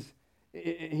because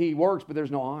he works, but there's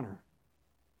no honor.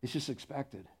 It's just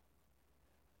expected.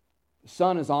 The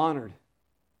son is honored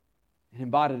and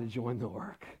invited to join the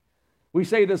work. We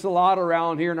say this a lot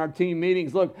around here in our team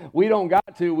meetings. Look, we don't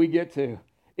got to, we get to.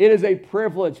 It is a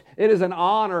privilege. It is an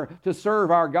honor to serve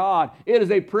our God. It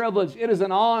is a privilege. It is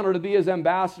an honor to be His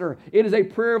ambassador. It is a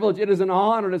privilege. It is an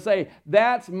honor to say,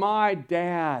 that's my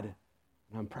dad,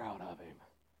 and I'm proud of him.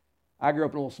 I grew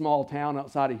up in a little small town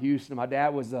outside of Houston. My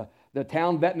dad was the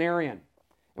town veterinarian.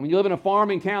 And when you live in a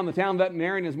farming town, the town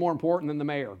veterinarian is more important than the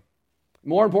mayor.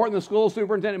 More important than the school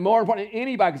superintendent, more important than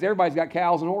anybody, because everybody's got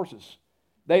cows and horses.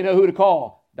 They know who to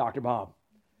call, Dr. Bob.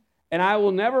 And I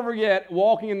will never forget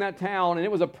walking in that town, and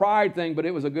it was a pride thing, but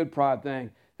it was a good pride thing.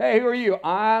 Hey, who are you?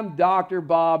 I'm Dr.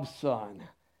 Bob's son.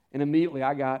 And immediately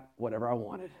I got whatever I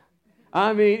wanted.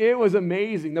 I mean, it was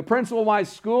amazing. The principal of my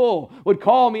school would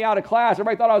call me out of class.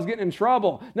 Everybody thought I was getting in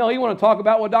trouble. No, he wanted to talk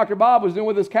about what Dr. Bob was doing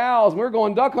with his cows. We're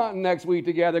going duck hunting next week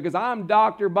together because I'm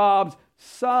Dr. Bob's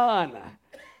son.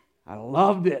 I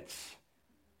loved it.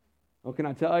 Well, can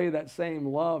I tell you that same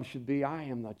love should be, I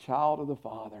am the child of the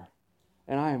Father,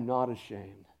 and I am not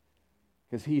ashamed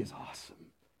because He is awesome.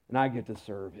 And I get to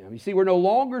serve Him. You see, we're no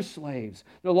longer slaves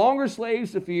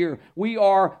to fear. We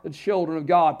are the children of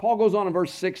God. Paul goes on in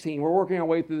verse 16. We're working our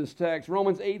way through this text.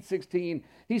 Romans 8:16.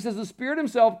 He says, the Spirit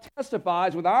Himself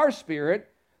testifies with our spirit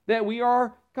that we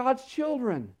are God's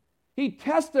children. He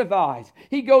testifies.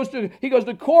 He goes to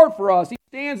court for us. He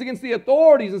stands against the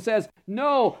authorities and says,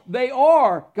 no, they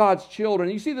are God's children.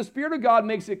 You see, the Spirit of God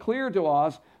makes it clear to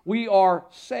us we are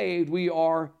saved. We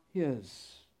are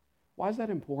His. Why is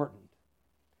that important?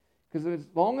 Because as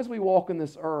long as we walk in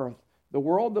this earth, the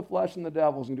world, the flesh, and the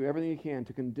devil is going to do everything he can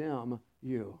to condemn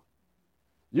you.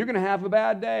 You're going to have a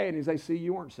bad day, and he's like, see,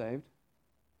 you weren't saved.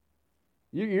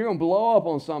 You're going to blow up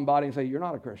on somebody and say, you're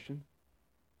not a Christian.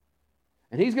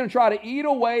 And he's going to try to eat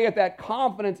away at that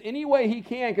confidence any way he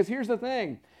can, because here's the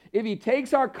thing. If he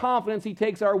takes our confidence, he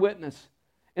takes our witness.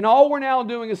 And all we're now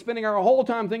doing is spending our whole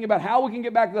time thinking about how we can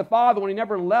get back to the Father when he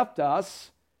never left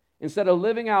us, instead of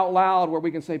living out loud where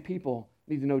we can say, people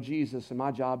need to know Jesus, and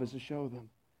my job is to show them.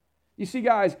 You see,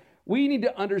 guys, we need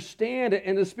to understand it,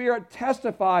 and the Spirit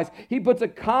testifies. He puts a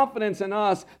confidence in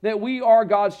us that we are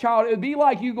God's child. It would be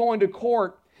like you going to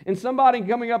court and somebody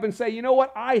coming up and say, you know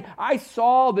what, I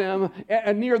saw them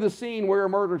near the scene where a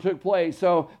murder took place,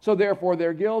 so therefore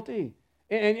they're guilty.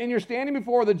 And you're standing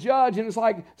before the judge, and it's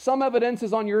like some evidence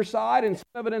is on your side and some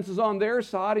evidence is on their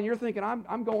side, and you're thinking,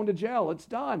 I'm going to jail. It's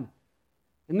done.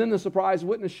 And then the surprise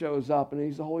witness shows up, and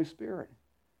he's the Holy Spirit.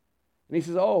 And he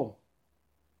says, oh,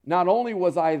 not only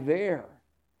was I there,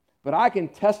 but I can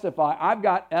testify. I've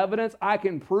got evidence. I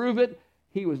can prove it.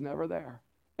 He was never there.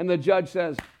 And the judge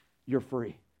says, you're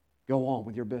free. Go on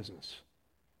with your business.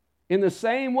 In the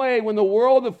same way, when the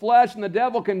world, the flesh, and the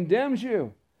devil condemns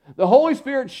you, the Holy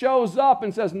Spirit shows up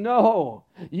and says, no,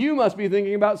 you must be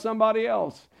thinking about somebody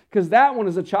else, because that one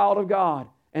is a child of God,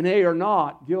 and they are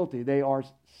not guilty. They are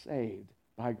saved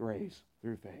by grace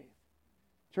through faith.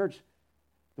 Church,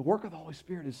 the work of the Holy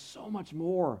Spirit is so much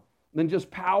more than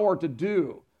just power to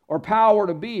do or power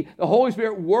to be. The Holy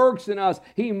Spirit works in us.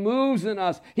 He moves in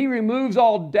us. He removes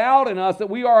all doubt in us that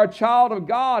we are a child of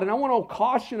God. And I want to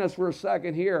caution us for a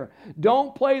second here.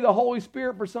 Don't play the Holy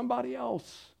Spirit for somebody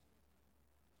else.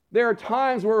 There are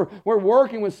times where we're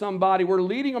working with somebody, we're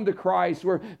leading them to Christ,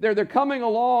 they're coming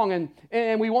along,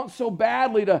 and we want so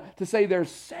badly to say they're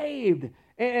saved.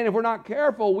 And if we're not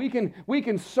careful, we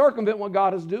can circumvent what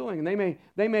God is doing. And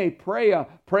they may pray a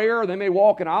prayer, they may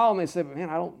walk an aisle, and they say,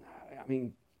 man,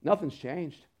 nothing's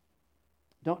changed.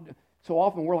 So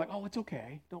often we're like, oh, it's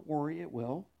okay. Don't worry, it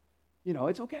will.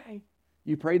 It's okay.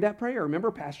 You prayed that prayer.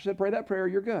 Remember, Pastor said, pray that prayer,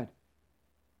 you're good.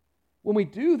 When we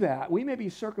do that, we may be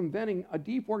circumventing a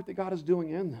deep work that God is doing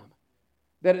in them,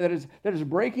 that is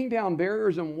breaking down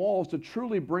barriers and walls to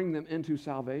truly bring them into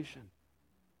salvation.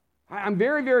 I'm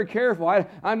very, very careful.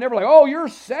 I'm never like, oh, you're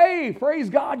saved. Praise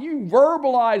God. You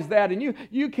verbalized that, and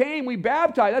you came, we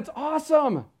baptized. That's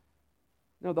awesome.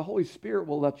 No, the Holy Spirit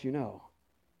will let you know,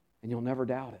 and you'll never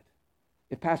doubt it.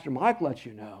 If Pastor Mike lets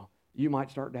you know, you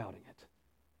might start doubting it.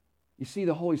 You see,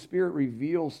 the Holy Spirit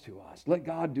reveals to us. Let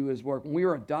God do His work. When we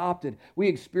are adopted, we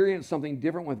experience something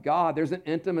different with God. There's an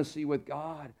intimacy with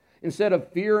God. Instead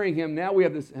of fearing Him, now we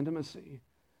have this intimacy.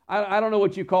 I don't know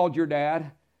what you called your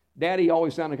dad. Daddy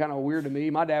always sounded kind of weird to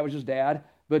me. My dad was just dad.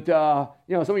 But, some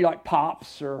of you like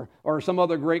pops or some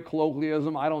other great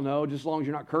colloquialism. I don't know. Just as long as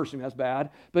you're not cursing, that's bad.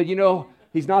 But,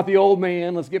 he's not the old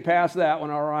man. Let's get past that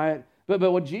one, all right? But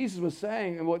what Jesus was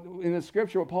saying, and what in the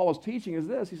Scripture, what Paul was teaching is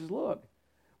this. He says, look,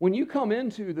 when you come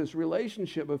into this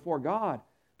relationship before God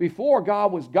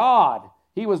was God.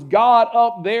 He was God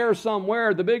up there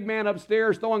somewhere, the big man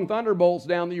upstairs throwing thunderbolts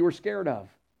down that you were scared of.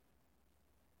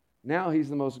 Now He's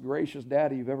the most gracious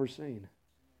daddy you've ever seen,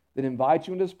 that invites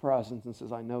you into His presence and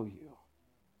says, I know you.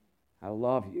 I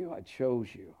love you. I chose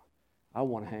you. I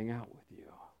want to hang out with you.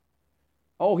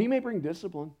 Oh, He may bring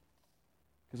discipline,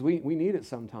 because we need it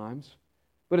sometimes.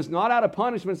 But it's not out of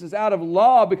punishment, it's out of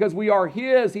love, because we are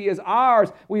His, He is ours.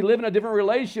 We live in a different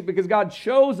relationship because God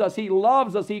chose us, He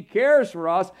loves us, He cares for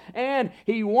us, and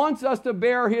He wants us to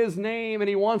bear His name, and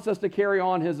He wants us to carry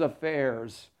on His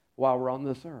affairs while we're on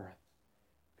this earth,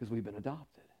 because we've been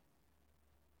adopted.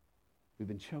 We've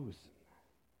been chosen.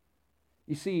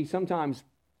 You see, sometimes,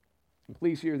 and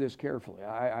please hear this carefully,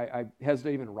 I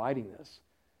hesitate even writing this.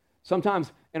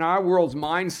 Sometimes in our world's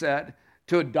mindset,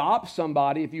 to adopt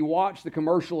somebody, if you watch the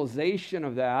commercialization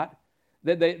of that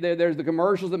there's the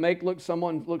commercials that make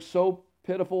someone look so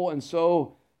pitiful and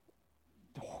so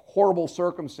horrible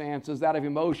circumstances, out of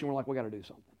emotion, we're like, we got to do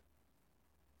something.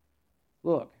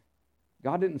 Look,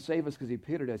 God didn't save us because He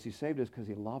pitied us. He saved us because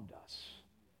He loved us.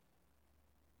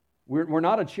 We're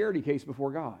not a charity case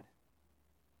before God.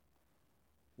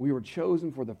 We were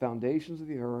chosen for the foundations of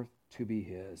the earth to be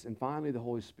His. And finally, the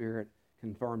Holy Spirit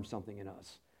confirms something in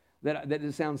us. That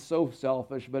it sounds so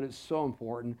selfish, but it's so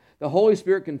important. The Holy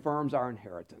Spirit confirms our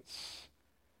inheritance.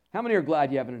 How many are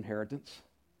glad you have an inheritance?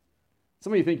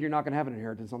 Some of you think you're not going to have an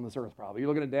inheritance on this earth, probably. You're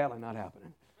looking at Dad like, not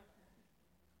happening.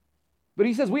 But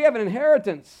He says we have an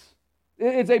inheritance.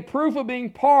 It's a proof of being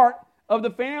part of the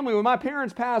family. When my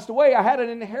parents passed away, I had an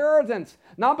inheritance.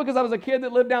 Not because I was a kid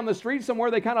that lived down the street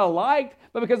somewhere they kind of liked,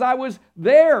 but because I was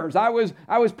theirs. I was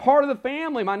part of the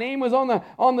family. My name was on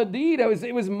the deed.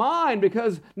 It was mine,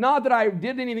 because not that I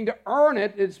did anything to earn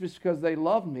it. It's just because they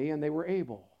loved me and they were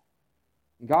able.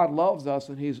 God loves us,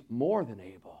 and He's more than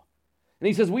able. And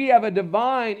He says we have a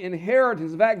divine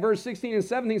inheritance. In fact, verse 16 and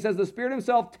 17 says the Spirit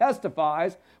Himself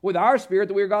testifies with our spirit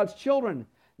that we are God's children.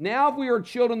 Now if we are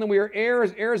children, then we are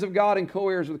heirs, heirs of God and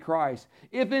co-heirs with Christ.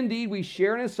 If indeed we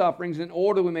share in His sufferings, in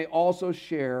order we may also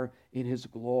share in His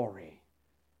glory.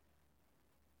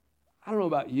 I don't know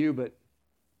about you, but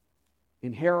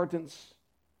inheritance,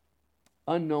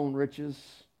 unknown riches,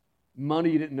 money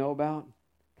you didn't know about,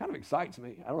 kind of excites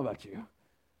me. I don't know about you.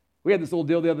 We had this little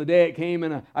deal the other day. It came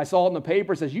and I saw it in the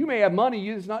paper. It says, you may have money.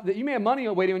 You may have money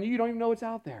waiting on you. You don't even know it's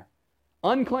out there.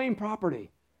 Unclaimed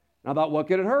property. And I thought, what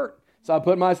could it hurt? So I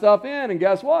put my stuff in, and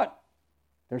guess what?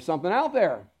 There's something out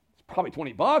there. It's probably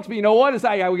 $20, but you know what? It's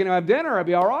like, we're going to have dinner. I'd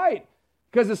be all right.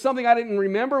 Because it's something I didn't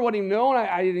remember, wouldn't even know, and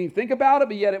I didn't even think about it,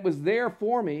 but yet it was there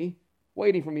for me,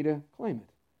 waiting for me to claim it.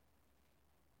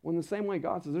 Well, in the same way,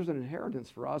 God says there's an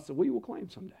inheritance for us that we will claim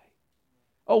someday.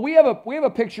 Oh, we have a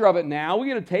picture of it now. We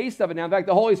get a taste of it now. In fact,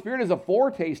 the Holy Spirit is a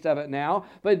foretaste of it now.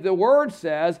 But the Word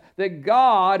says that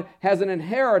God has an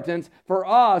inheritance for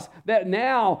us that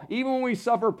now, even when we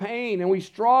suffer pain and we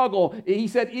struggle, He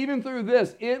said, even through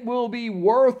this, it will be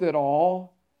worth it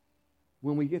all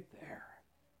when we get there.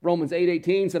 Romans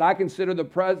 8:18 said, I consider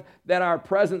that our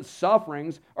present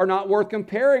sufferings are not worth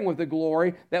comparing with the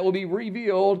glory that will be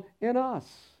revealed in us.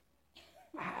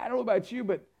 I don't know about you,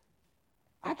 but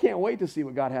I can't wait to see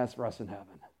what God has for us in heaven.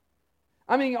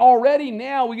 I mean, already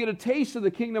now we get a taste of the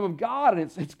kingdom of God,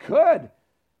 and it's good.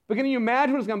 But can you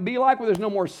imagine what it's going to be like where there's no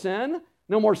more sin,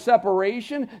 no more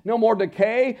separation, no more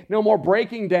decay, no more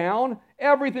breaking down?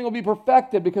 Everything will be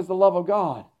perfected because the love of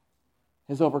God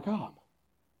has overcome.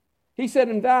 He said,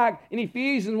 in fact, in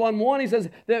Ephesians 1:1, he says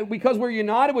that because we're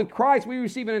united with Christ, we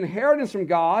receive an inheritance from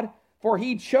God, for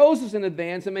He chose us in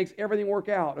advance and makes everything work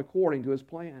out according to His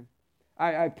plan.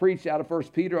 I preached out of 1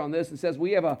 Peter on this. It says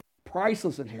we have a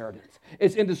priceless inheritance.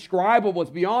 It's indescribable.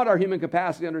 It's beyond our human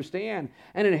capacity to understand.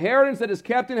 An inheritance that is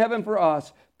kept in heaven for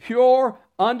us, pure,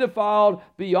 undefiled,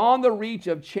 beyond the reach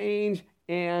of change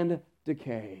and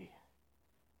decay.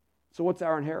 So what's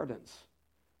our inheritance?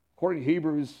 According to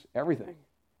Hebrews, everything.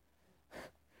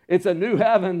 It's a new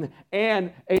heaven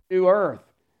and a new earth.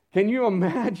 Can you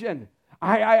imagine?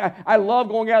 I love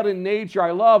going out in nature. I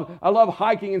love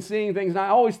hiking and seeing things. And I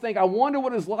always think, I wonder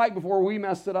what it's like before we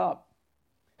messed it up.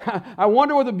 I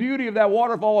wonder what the beauty of that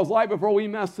waterfall is like before we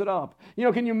messed it up. You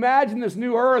know, can you imagine this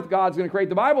new earth God's going to create?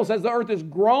 The Bible says the earth is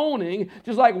groaning,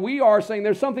 just like we are, saying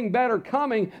there's something better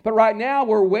coming. But right now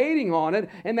we're waiting on it.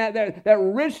 And that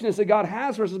richness that God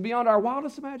has for us is beyond our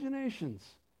wildest imaginations.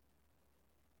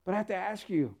 But I have to ask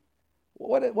you,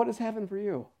 what is heaven for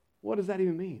you? What does that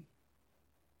even mean?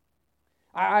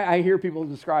 I hear people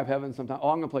describe heaven sometimes. Oh,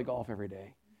 I'm going to play golf every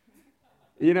day.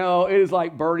 You know, it is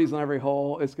like birdies on every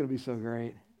hole. It's going to be so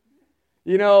great.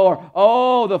 You know, or,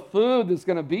 oh, the food that's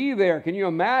going to be there. Can you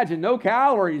imagine? No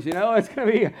calories, you know. It's going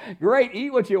to be great.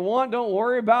 Eat what you want. Don't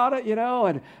worry about it, you know.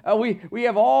 And we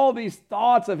have all these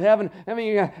thoughts of heaven. I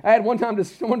mean, I had one time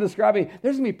someone describe me,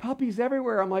 there's going to be puppies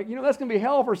everywhere. I'm like, you know, that's going to be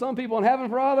hell for some people and heaven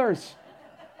for others.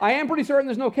 I am pretty certain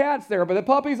there's no cats there, but the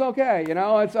puppy's okay, you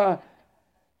know. It's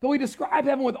But we describe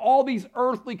heaven with all these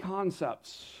earthly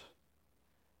concepts.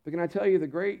 But can I tell you, the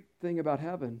great thing about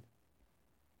heaven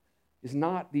is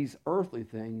not these earthly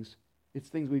things, it's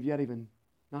things we've yet even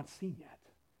not seen yet.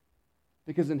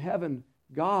 Because in heaven,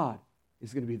 God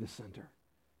is going to be the center.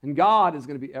 And God is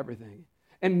going to be everything.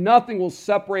 And nothing will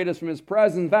separate us from His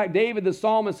presence. In fact, David the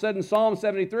psalmist said in Psalm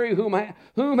 73, whom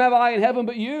have I in heaven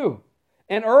but you?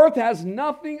 And earth has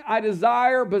nothing I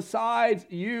desire besides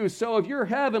you. So if your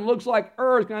heaven looks like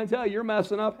earth, can I tell you, you're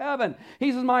messing up heaven.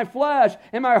 He says, my flesh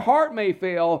and my heart may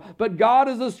fail, but God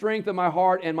is the strength of my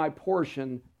heart and my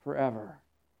portion forever.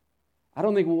 I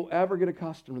don't think we'll ever get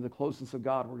accustomed to the closeness of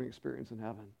God we're going to experience in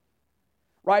heaven.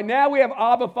 Right now we have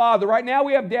Abba Father. Right now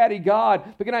we have Daddy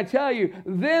God. But can I tell you,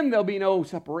 then there'll be no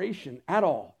separation at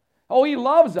all. Oh, He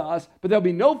loves us, but there'll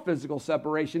be no physical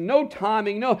separation, no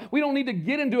timing, we don't need to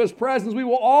get into His presence. We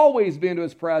will always be into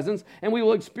His presence, and we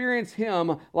will experience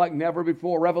Him like never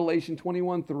before. Revelation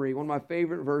 21:3, one of my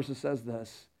favorite verses, says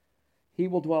this: He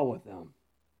will dwell with them,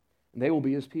 and they will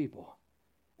be His people,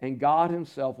 and God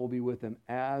Himself will be with them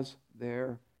as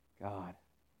their God.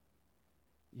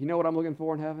 You know what I'm looking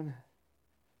for in heaven?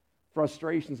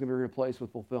 Frustration is going to be replaced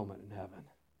with fulfillment in heaven,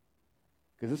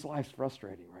 because this life's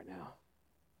frustrating right now.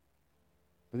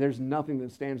 But there's nothing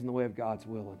that stands in the way of God's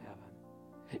will in heaven.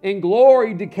 In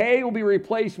glory, decay will be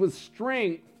replaced with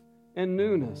strength and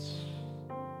newness.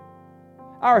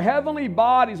 Our heavenly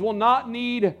bodies will not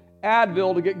need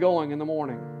Advil to get going in the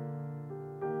morning.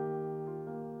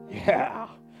 Yeah.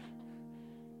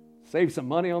 Save some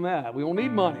money on that. We won't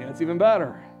need money. That's even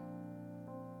better.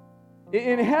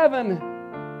 In heaven,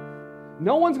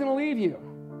 no one's going to leave you.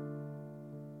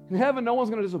 In heaven, no one's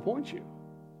going to disappoint you.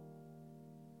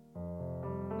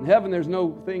 In heaven, there's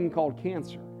no thing called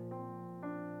cancer.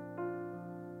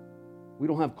 We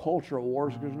don't have cultural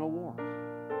wars because there's no war.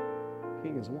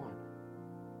 King is one.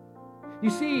 You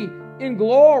see, in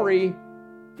glory,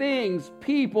 things,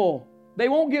 people, they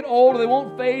won't get old, they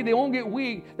won't fade, they won't get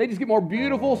weak. They just get more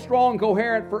beautiful, strong,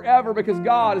 coherent forever because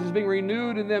God is just being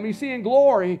renewed in them. You see, in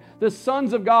glory, the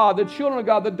sons of God, the children of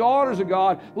God, the daughters of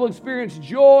God will experience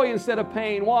joy instead of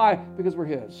pain. Why? Because we're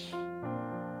His.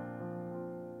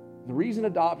 The reason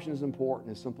adoption is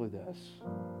important is simply this.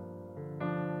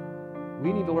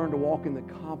 We need to learn to walk in the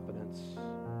confidence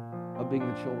of being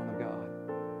the children of God.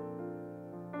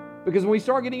 Because when we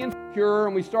start getting insecure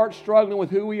and we start struggling with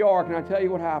who we are, can I tell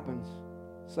you what happens?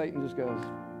 Satan just goes,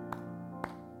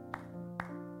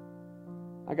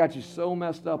 I got you so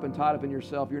messed up and tied up in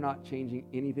yourself, you're not changing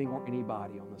anything or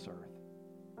anybody on this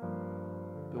earth.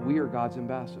 But we are God's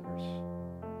ambassadors.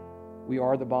 We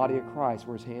are the body of Christ.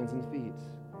 We're His hands and feet.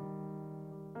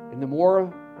 And the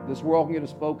more this world can get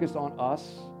us focused on us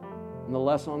and the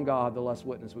less on God, the less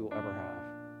witness we will ever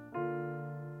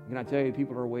have. Can I tell you,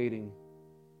 people are waiting.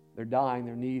 They're dying.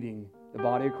 They're needing the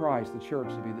body of Christ, the church,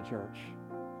 to be the church.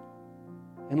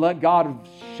 And let God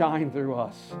shine through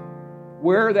us.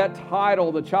 Wear that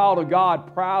title, the child of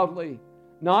God, proudly.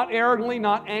 Not arrogantly,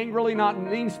 not angrily, not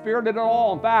mean-spirited at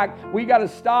all. In fact, we got to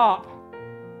stop.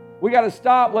 We got to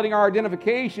stop letting our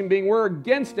identification being we're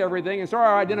against everything and start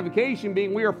our identification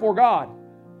being we are for God.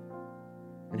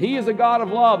 And He is a God of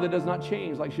love that does not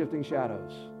change like shifting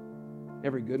shadows.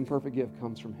 Every good and perfect gift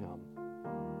comes from Him.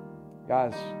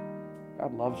 Guys,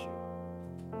 God loves you.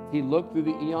 He looked through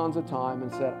the eons of time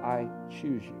and said, I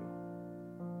choose you.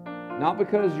 Not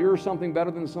because you're something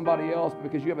better than somebody else, but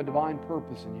because you have a divine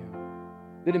purpose in you.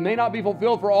 That it may not be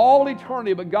fulfilled for all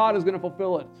eternity, but God is going to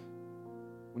fulfill it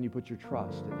when you put your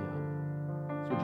trust in Him.